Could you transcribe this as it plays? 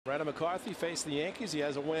Brandon McCarthy faced the Yankees. He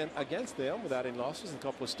has a win against them without any losses in a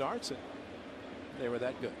couple of starts, and they were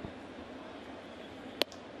that good.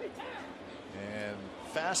 And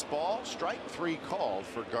fastball, strike three called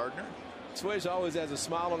for Gardner. Swish always has a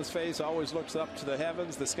smile on his face, always looks up to the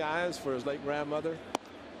heavens, the skies, for his late grandmother,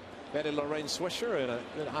 Betty Lorraine Swisher, and a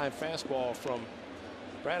good high fastball from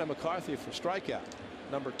Brandon McCarthy for strikeout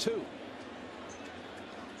number 2.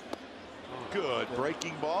 Good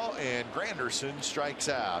breaking ball, and Granderson strikes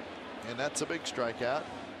out, and that's a big strikeout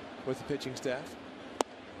with the pitching staff.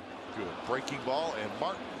 Good breaking ball, and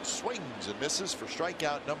Martin swings and misses for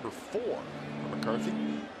strikeout number 4 for McCarthy.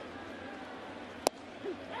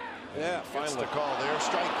 Yeah, finally. Gets the call there.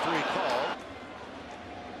 Strike 3 called.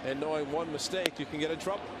 And knowing one mistake, you can get in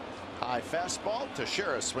trouble. High fastball.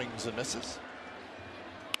 Teixeira swings and misses.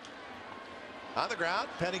 On the ground,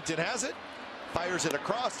 Pennington has it. Fires it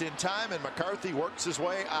across in time, and McCarthy works his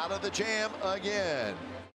way out of the jam again.